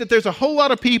afraid that there's a whole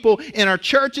lot of people in our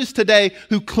churches today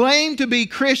who claim to be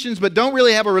Christians but don't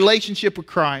really have a relationship with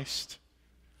Christ.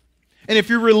 And if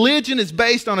your religion is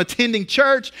based on attending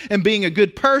church and being a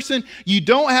good person, you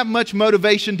don't have much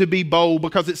motivation to be bold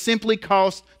because it simply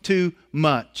costs too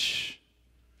much.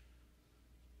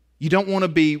 You don't want to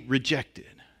be rejected.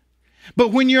 But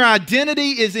when your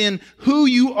identity is in who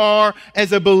you are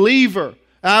as a believer,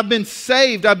 I've been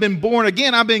saved, I've been born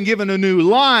again, I've been given a new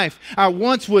life. I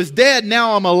once was dead,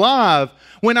 now I'm alive.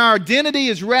 When our identity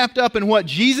is wrapped up in what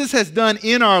Jesus has done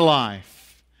in our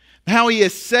life, how He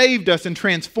has saved us and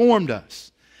transformed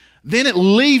us, then it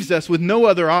leaves us with no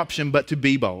other option but to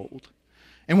be bold.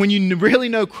 And when you really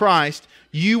know Christ,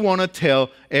 you want to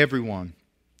tell everyone.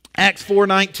 Acts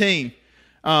 4:19.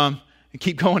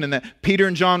 Keep going in that. Peter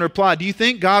and John replied, do you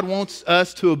think God wants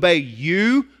us to obey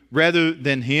you rather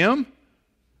than Him?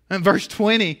 And verse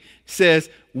 20 says,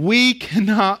 we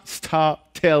cannot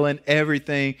stop telling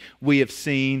everything we have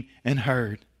seen and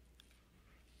heard.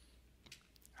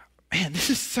 Man, this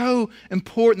is so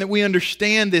important that we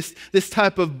understand this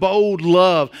type of bold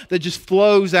love that just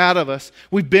flows out of us.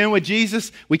 We've been with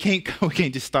Jesus. We can't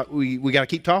just stop. We got to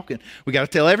keep talking. We got to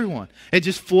tell everyone. It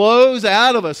just flows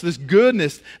out of us, this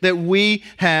goodness that we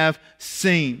have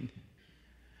seen.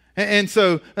 And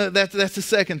so that's the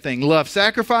second thing. Love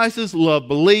sacrifices, love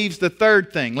believes. The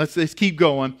third thing, let's keep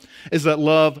going, is that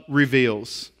love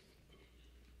reveals.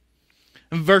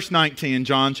 In verse 19 in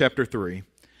John chapter 3.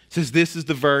 It says, this is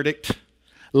the verdict.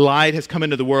 Light has come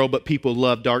into the world, but people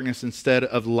love darkness instead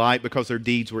of light because their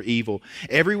deeds were evil.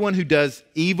 Everyone who does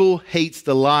evil hates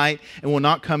the light and will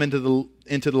not come into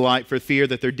the light for fear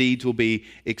that their deeds will be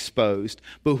exposed.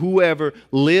 But whoever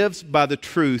lives by the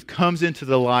truth comes into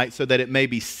the light so that it may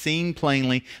be seen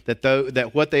plainly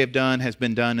that what they have done has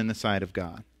been done in the sight of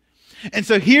God. And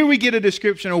so here we get a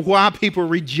description of why people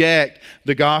reject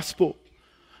the gospel.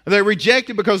 They're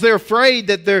rejected because they're afraid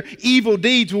that their evil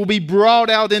deeds will be brought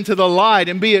out into the light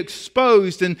and be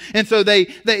exposed. And so they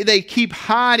keep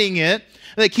hiding it.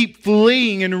 They keep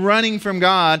fleeing and running from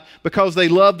God because they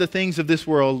love the things of this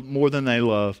world more than they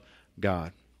love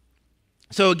God.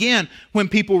 So again, when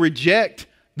people reject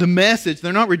the message,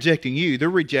 they're not rejecting you. They're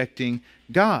rejecting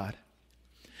God.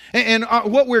 And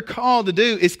what we're called to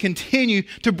do is continue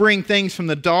to bring things from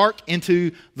the dark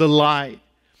into the light.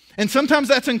 And sometimes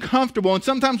that's uncomfortable, and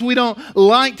sometimes we don't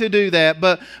like to do that,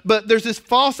 but there's this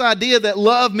false idea that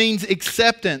love means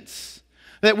acceptance,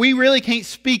 that we really can't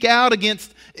speak out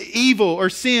against evil or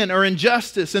sin or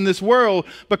injustice in this world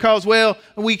because, well,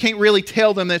 we can't really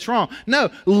tell them that's wrong. No,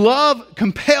 love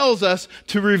compels us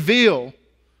to reveal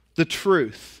the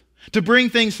truth, to bring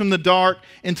things from the dark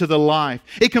into the light.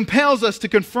 It compels us to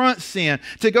confront sin,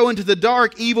 to go into the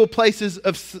dark, evil places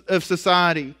of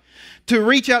society, to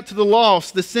reach out to the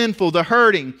lost, the sinful, the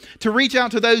hurting, to reach out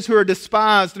to those who are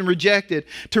despised and rejected,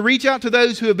 to reach out to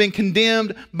those who have been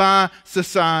condemned by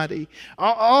society.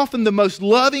 Often the most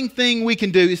loving thing we can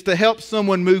do is to help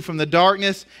someone move from the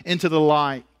darkness into the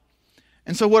light.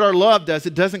 And so what our love does,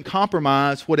 it doesn't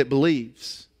compromise what it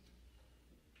believes.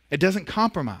 It doesn't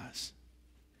compromise.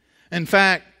 In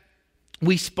fact,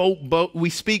 we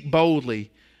speak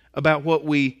boldly about what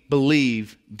we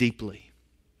believe deeply.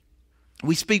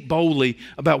 We speak boldly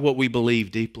about what we believe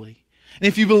deeply. And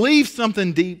if you believe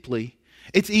something deeply,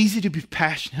 it's easy to be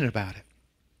passionate about it,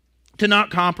 to not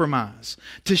compromise,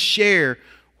 to share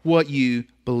what you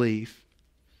believe.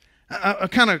 I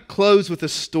kind of close with a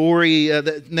story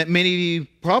that many of you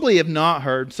probably have not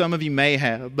heard. Some of you may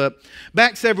have. But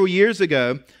back several years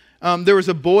ago, there was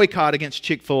a boycott against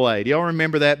Chick-fil-A. Do y'all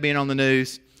remember that being on the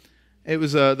news? It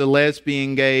was the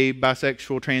lesbian, gay,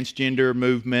 bisexual, transgender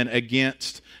movement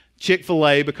against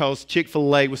Chick-fil-A, because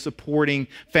Chick-fil-A was supporting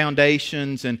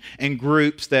foundations and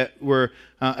groups that were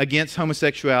against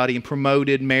homosexuality and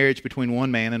promoted marriage between one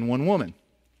man and one woman.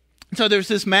 So there's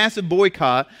this massive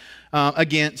boycott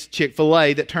against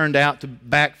Chick-fil-A that turned out to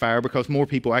backfire because more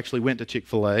people actually went to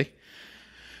Chick-fil-A.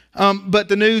 But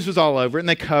the news was all over it, and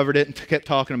they covered it and kept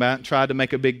talking about it and tried to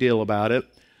make a big deal about it.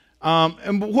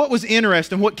 And what was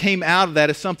interesting, what came out of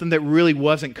that is something that really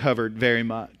wasn't covered very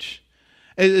much.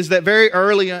 Is that very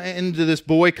early into this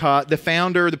boycott, the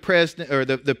founder, the president, or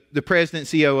the president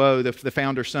COO, the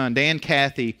founder's son, Dan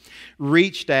Cathy,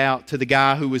 reached out to the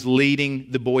guy who was leading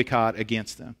the boycott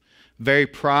against them. Very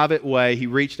private way, he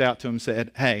reached out to him and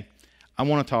said, "Hey, I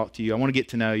want to talk to you. I want to get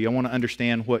to know you. I want to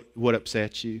understand what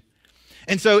upsets you."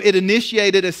 And so it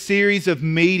initiated a series of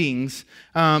meetings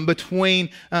between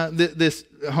this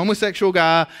homosexual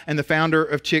guy and the founder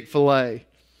of Chick-fil-A.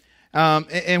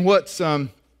 And what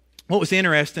was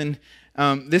interesting,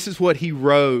 this is what he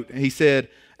wrote. He said,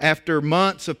 "After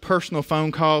months of personal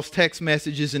phone calls, text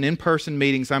messages, and in-person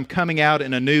meetings, I'm coming out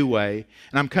in a new way,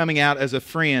 and I'm coming out as a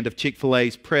friend of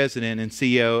Chick-fil-A's president and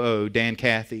COO, Dan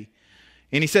Cathy."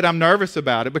 And he said, "I'm nervous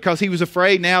about it," because he was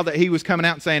afraid now that he was coming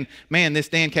out and saying, "Man, this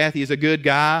Dan Cathy is a good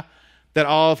guy," that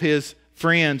all of his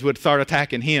friends would start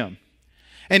attacking him.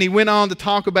 And he went on to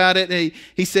talk about it.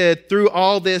 He said, "Through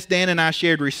all this, Dan and I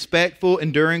shared respectful,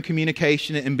 enduring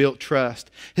communication and built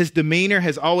trust. His demeanor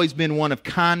has always been one of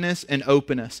kindness and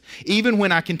openness. Even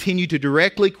when I continue to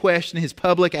directly question his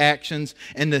public actions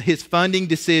and his funding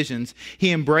decisions,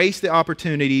 he embraced the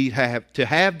opportunity to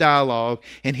have dialogue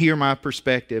and hear my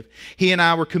perspective. He and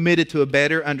I were committed to a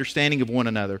better understanding of one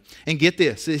another." And get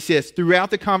this, it says,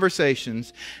 "Throughout the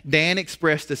conversations, Dan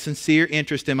expressed a sincere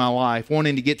interest in my life,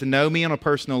 wanting to get to know me on a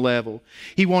personal level.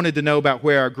 He wanted to know about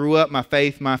where I grew up, my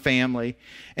faith, my family.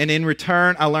 And in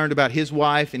return, I learned about his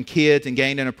wife and kids and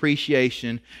gained an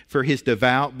appreciation for his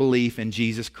devout belief in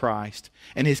Jesus Christ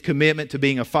and his commitment to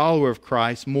being a follower of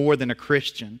Christ more than a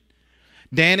Christian.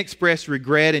 Dan expressed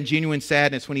regret and genuine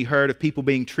sadness when he heard of people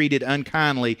being treated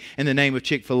unkindly in the name of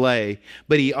Chick-fil-A,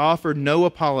 but he offered no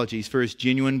apologies for his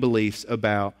genuine beliefs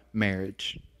about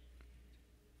marriage."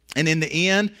 And in the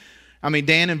end,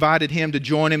 Dan invited him to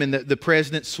join him in the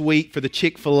president's suite for the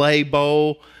Chick-fil-A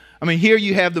Bowl. Here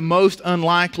you have the most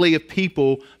unlikely of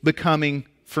people becoming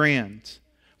friends.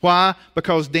 Why?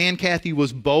 Because Dan Cathy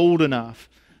was bold enough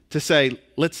to say,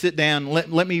 "Let's sit down,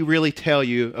 let me really tell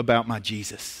you about my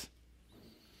Jesus."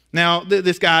 Now,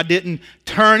 this guy didn't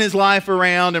turn his life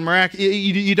around, and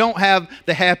you don't have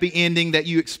the happy ending that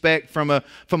you expect from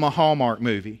a Hallmark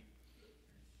movie.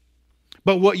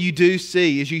 But what you do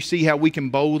see is you see how we can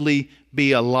boldly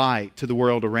be a light to the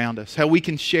world around us, how we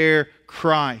can share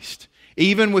Christ,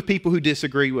 even with people who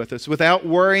disagree with us, without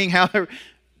worrying how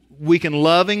we can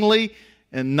lovingly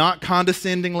and not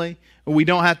condescendingly. We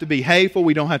don't have to be hateful,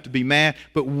 we don't have to be mad,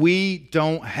 but we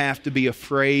don't have to be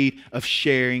afraid of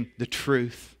sharing the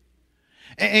truth.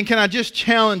 And can I just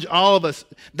challenge all of us?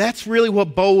 That's really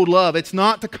what bold love. It's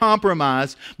not to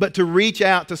compromise, but to reach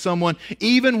out to someone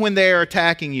even when they are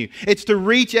attacking you. It's to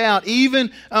reach out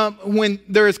even when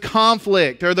there is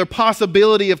conflict or the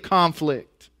possibility of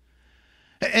conflict.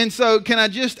 And so can I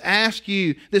just ask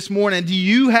you this morning, do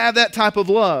you have that type of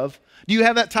love? Do you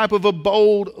have that type of a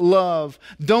bold love?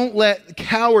 Don't let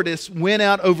cowardice win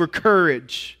out over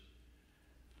courage.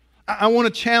 I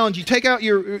want to challenge you. Take out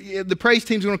the praise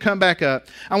team's going to come back up.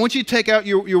 I want you to take out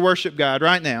your worship guide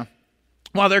right now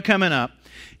while they're coming up.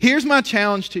 Here's my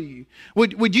challenge to you.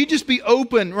 Would you just be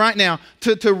open right now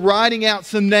to writing out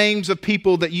some names of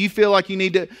people that you feel like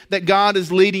that God is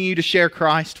leading you to share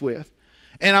Christ with?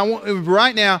 And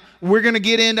right now, we're going to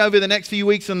get in over the next few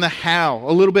weeks on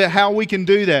a little bit how we can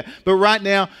do that. But right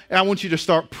now, I want you to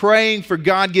start praying for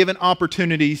God-given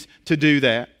opportunities to do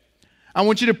that. I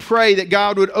want you to pray that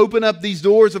God would open up these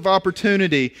doors of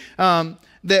opportunity, that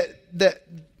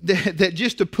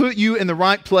just to put you in the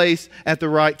right place at the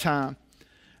right time.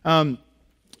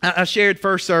 I shared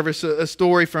first service a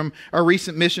story from our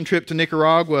recent mission trip to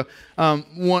Nicaragua.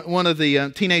 One of the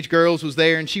teenage girls was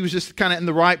there, and she was just kind of in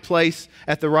the right place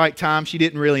at the right time. She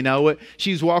didn't really know it.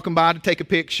 She was walking by to take a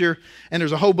picture, and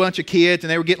there's a whole bunch of kids, and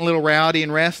they were getting a little rowdy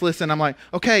and restless. And I'm like,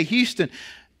 "Okay, Houston,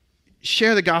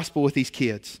 share the gospel with these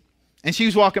kids." And she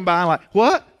was walking by, like,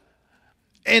 "What?"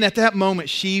 And at that moment,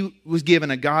 she was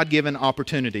given a God-given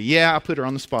opportunity. Yeah, I put her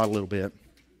on the spot a little bit.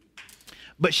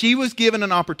 But she was given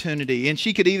an opportunity, and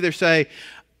she could either say,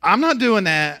 "I'm not doing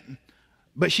that,"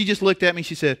 but she just looked at me,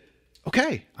 she said,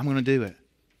 "Okay, I'm going to do it."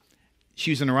 She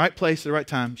was in the right place at the right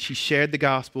time. She shared the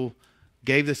gospel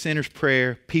gave the sinner's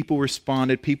prayer. People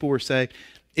responded. People were saved.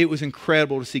 It was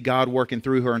incredible to see God working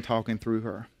through her and talking through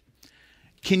her.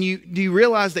 Do you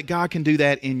realize that God can do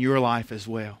that in your life as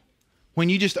well? When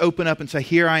you just open up and say,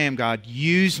 here I am, God,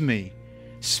 use me,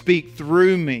 speak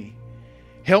through me,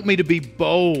 help me to be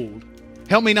bold,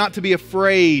 help me not to be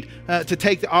afraid to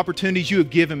take the opportunities you have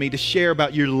given me to share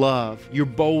about your love, your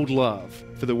bold love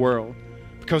for the world.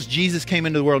 Because Jesus came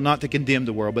into the world not to condemn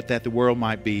the world, but that the world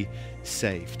might be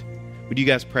saved. Would you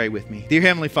guys pray with me? Dear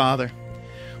Heavenly Father,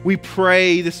 we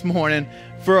pray this morning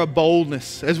for a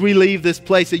boldness as we leave this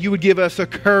place, that you would give us a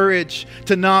courage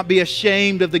to not be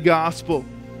ashamed of the gospel,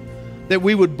 that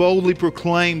we would boldly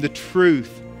proclaim the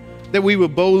truth, that we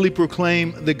would boldly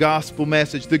proclaim the gospel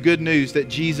message, the good news that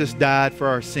Jesus died for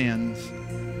our sins,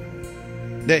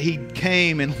 that He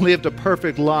came and lived a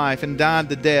perfect life and died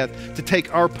the death to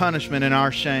take our punishment and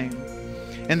our shame,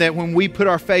 and that when we put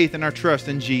our faith and our trust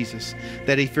in Jesus,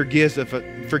 that He forgives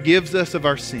us of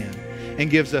our sin and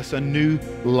gives us a new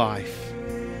life.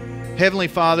 Heavenly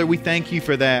Father, we thank you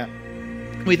for that.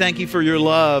 We thank you for your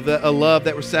love, a love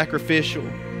that was sacrificial,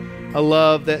 a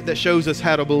love that shows us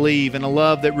how to believe, and a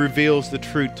love that reveals the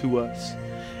truth to us.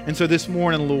 And so this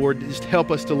morning, Lord, just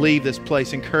help us to leave this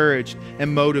place encouraged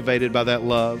and motivated by that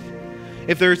love.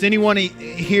 If there's anyone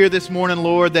here this morning,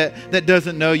 Lord, that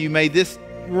doesn't know you, may this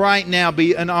right now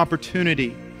be an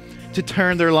opportunity to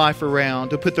turn their life around,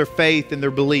 to put their faith and their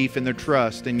belief and their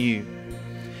trust in you.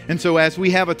 And so as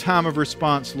we have a time of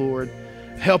response, Lord,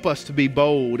 help us to be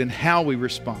bold in how we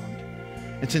respond.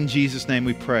 It's in Jesus' name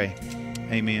we pray.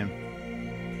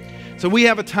 Amen. So we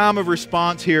have a time of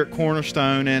response here at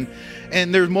Cornerstone, and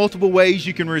there's multiple ways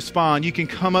you can respond. You can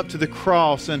come up to the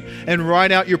cross and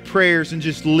write out your prayers and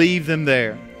just leave them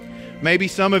there. Maybe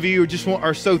some of you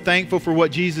are so thankful for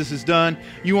what Jesus has done,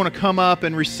 you want to come up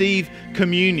and receive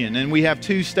communion. And we have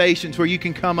 2 stations where you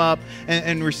can come up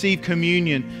and receive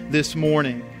communion this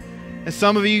morning. And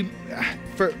some of you,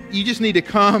 you just need to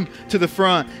come to the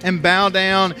front and bow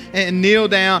down and kneel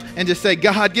down and just say,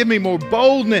 God, give me more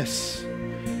boldness.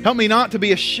 Help me not to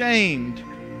be ashamed.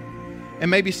 And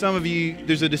maybe some of you,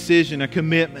 there's a decision, a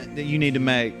commitment that you need to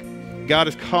make. God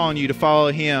is calling you to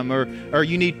follow Him, or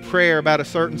you need prayer about a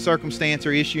certain circumstance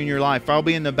or issue in your life. I'll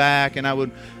be in the back, and I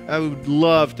would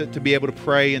love to be able to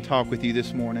pray and talk with you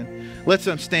this morning. Let's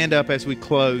stand up as we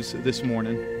close this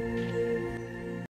morning.